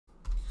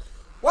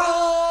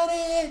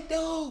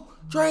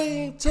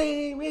Dream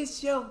Team,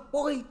 it's your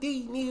boy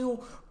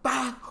Neal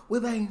back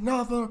with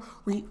another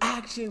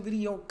reaction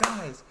video,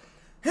 guys.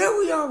 Here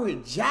we are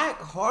with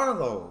Jack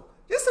Harlow.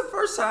 This is the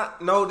first time.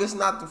 No, this is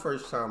not the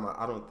first time.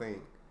 I don't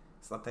think.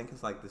 I think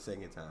it's like the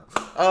second time.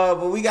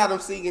 But we got him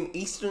singing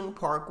Eastern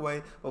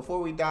Parkway. Before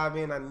we dive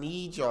in, I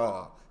need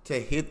y'all to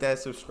hit that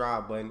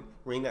subscribe button,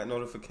 ring that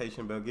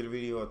notification bell, get a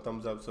video a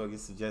thumbs up so it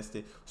gets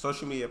suggested.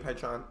 Social media,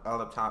 Patreon, all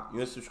up top. You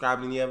want to subscribe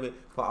to any of it?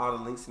 Put all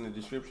the links in the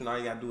description. All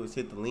you gotta do is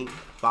hit the link,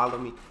 follow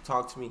me,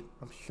 talk to me.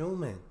 I'm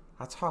human.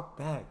 I talk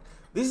back.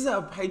 This is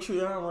a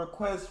Patreon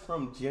request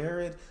from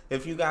Jared.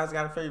 If you guys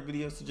got a favorite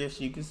video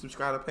suggestion, you can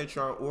subscribe to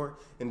Patreon, or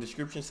in the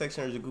description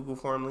section there's a Google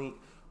form link.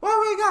 What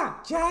we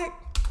got,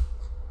 Jack?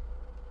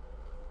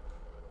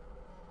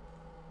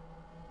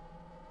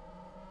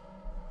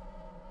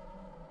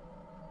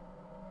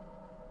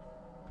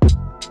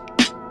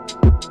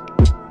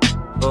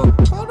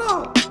 Hold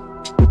on.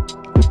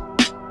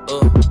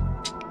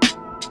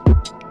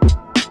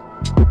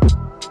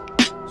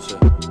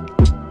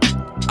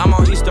 I'm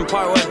on Eastern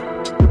Parkway,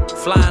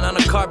 flying on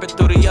the carpet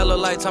through the yellow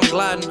lights. I'm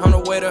gliding on the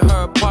way to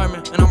her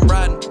apartment, and I'm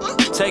riding,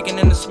 taking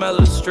in the smell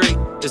of the street.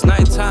 It's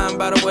nighttime,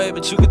 by the way,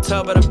 but you can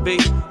tell by the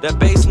beat. That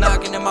bass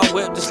knocking in my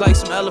whip just like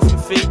some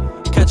elephant feet.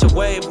 Catch a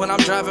wave when I'm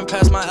driving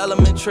past my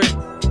elementary.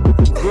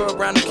 Grew up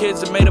around the kids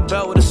that made a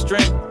belt with a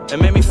string. It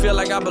made me feel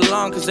like I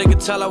belonged, cause they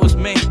could tell I was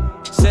me.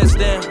 Since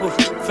then,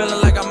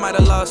 feeling like I might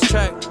have lost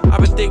track. I've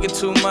been thinking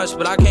too much,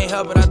 but I can't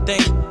help it, I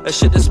think. That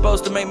shit that's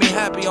supposed to make me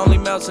happy only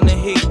melts in the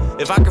heat.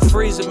 If I could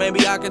freeze it,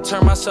 maybe I could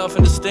turn myself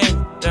into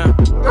steam. Damn.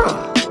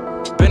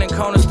 Been in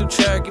corners through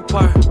Cherokee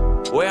Park.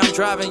 Where I'm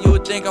driving, you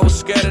would think I was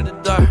scared of the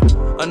dark.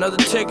 Another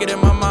ticket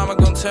and my mama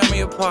gonna tear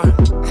me apart.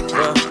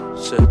 Well,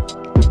 shit.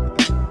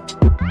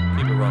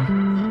 Keep it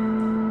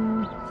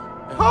rolling.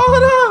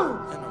 Hold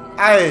on.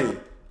 Hey,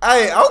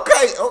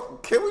 okay. Oh,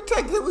 can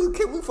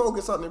we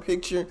focus on the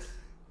picture?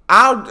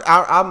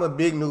 I'm a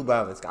big New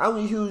Balance guy. I'm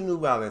a huge New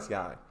Balance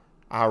guy.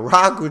 I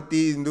rock with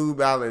these New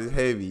Balance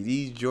heavy.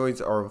 These joints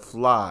are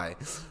fly.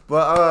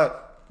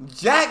 But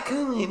Jack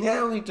coming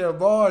down with your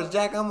bars.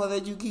 Jack, I'm gonna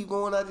let you keep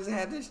going. I just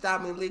had to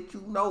stop and let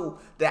you know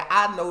that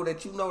I know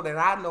that you know that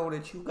I know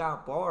that you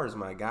got bars,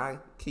 my guy.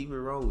 Keep it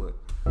rolling.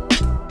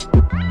 Keep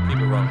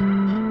it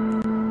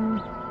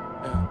rolling.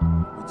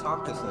 We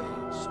talk this way.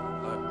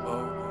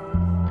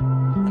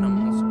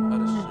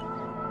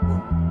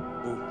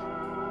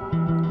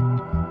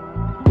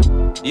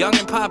 Young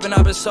and poppin',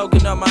 I've been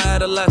soaking up my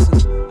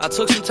adolescence. I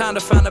took some time to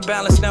find a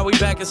balance, now we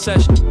back in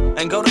session.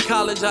 And go to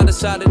college, I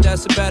decided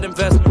that's a bad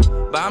investment.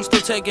 But I'm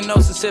still taking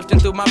notes and sifting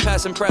through my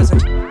past and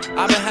present.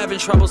 I've been having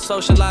trouble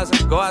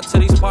socializing. Go out to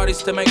these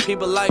parties to make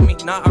people like me.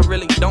 Nah, I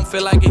really don't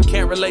feel like it,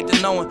 can't relate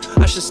to no one.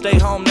 I should stay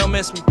home, they'll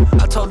miss me.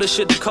 I told this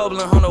shit to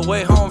Copeland on the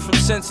way home from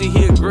Cincy.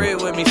 He agreed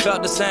with me,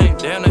 felt the same.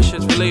 Damn, that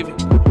shit's relieving.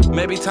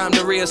 Maybe time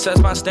to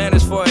reassess my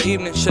standards for an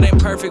evening. Shit ain't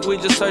perfect, we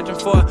just searching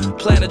for a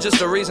plan or just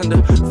a reason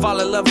to fall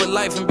in love with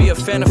life and be a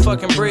fan of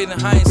fucking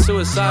breathing. I ain't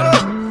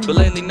suicidal, but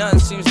lately nothing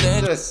seems to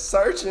end. Just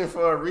searching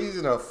for a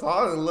reason to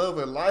fall in love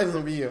with life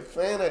and be a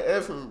fan of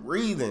effing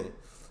breathing.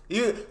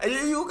 You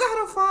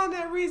gotta find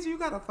that reason. You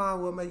gotta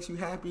find what makes you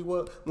happy.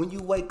 When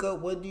you wake up,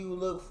 what do you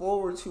look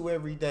forward to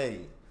every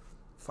day?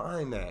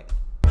 Find that.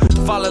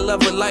 Fall in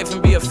love with life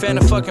and be a fan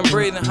of fucking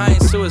breathing. I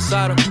ain't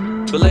suicidal,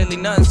 but lately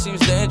nothing seems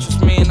to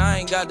interest me, and I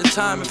ain't got the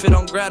time if it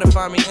don't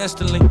gratify me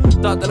instantly.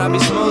 Thought that I'd be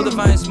smooth if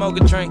I ain't smoke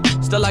a drink.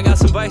 Still I got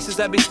some vices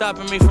that be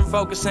stopping me from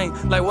focusing.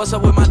 Like what's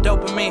up with my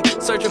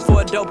dopamine? Searching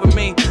for a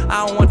dopamine.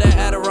 I don't want that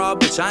Adderall,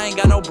 bitch, I ain't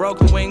got no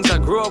broken wings. I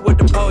grew up with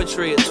the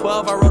poetry. At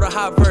 12 I wrote a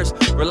hot verse.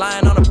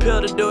 Relying on a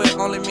pill to do it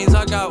only means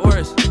I got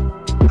worse.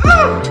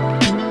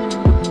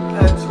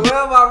 At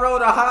 12, I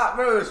wrote a hot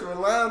verse.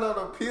 Relying on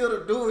a pill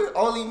to do it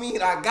only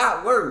mean I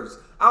got words.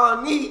 I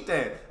don't need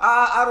that.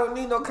 I don't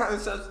need no kind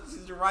of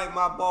substances to write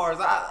my bars.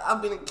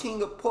 I've been a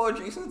king of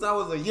poetry since I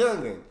was a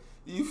youngin'.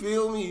 You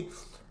feel me?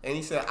 And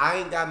he said, I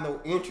ain't got no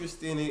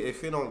interest in it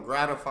if it don't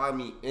gratify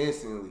me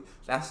instantly.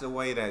 That's the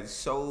way that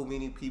so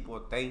many people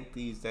think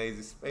these days,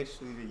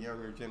 especially the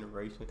younger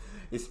generation.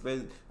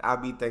 Especially, I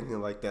be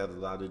thinking like that a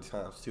lot of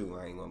times too,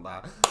 I ain't gonna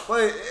lie.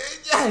 But,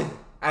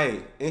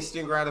 hey,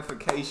 instant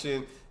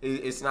gratification,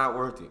 it's not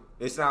worth it.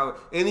 It's not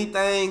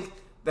anything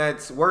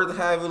that's worth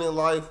having in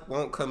life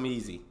won't come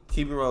easy.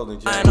 Keep it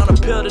rolling, Jack. I ain't on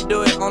a pill to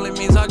do it only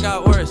means I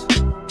got worse.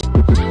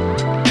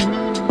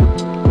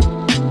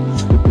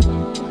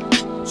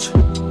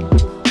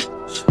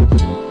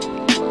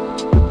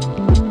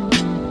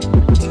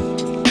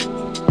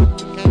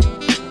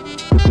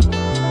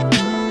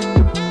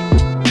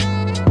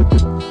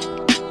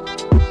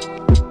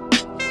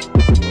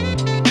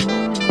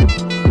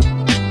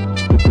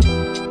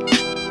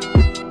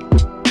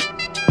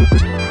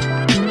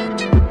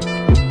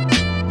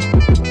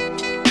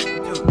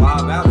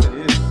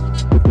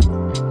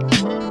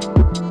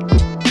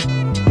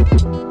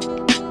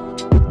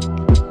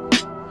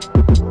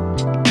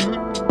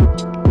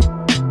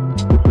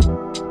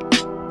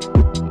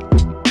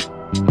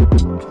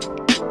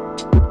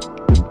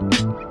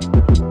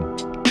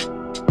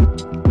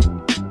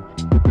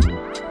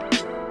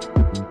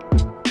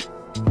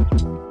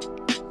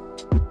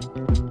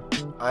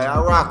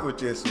 rock with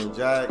this one,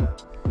 Jack.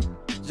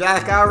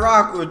 Jack, I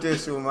rock with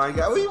this one, my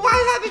guy. We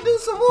might have to do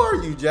some more,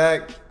 you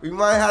Jack. We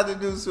might have to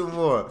do some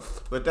more.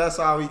 But that's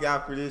all we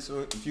got for this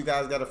one. If you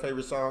guys got a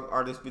favorite song,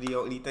 artist,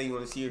 video, anything you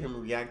want to see him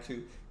react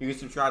to, you can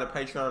subscribe to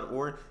Patreon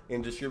or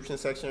in the description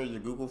section or your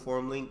Google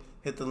form link.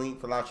 Hit the link,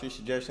 fill out your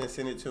suggestions,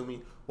 send it to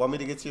me. Want me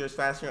to get to yours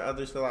faster than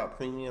others, fill out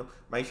premium.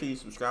 Make sure you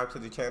subscribe to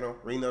the channel,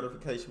 ring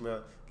notification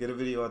bell, get a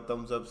video a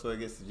thumbs up so it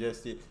gets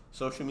suggested.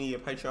 Social media,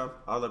 Patreon,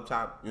 all up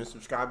top. You want to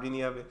subscribe to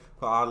any of it?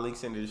 Put all the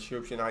links in the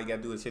description. All you got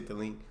to do is hit the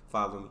link,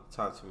 follow me,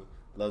 talk to me.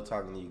 Love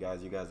talking to you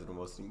guys. You guys are the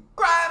most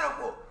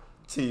incredible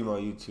team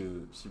on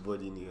YouTube. It's your boy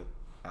Neal.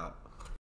 Out.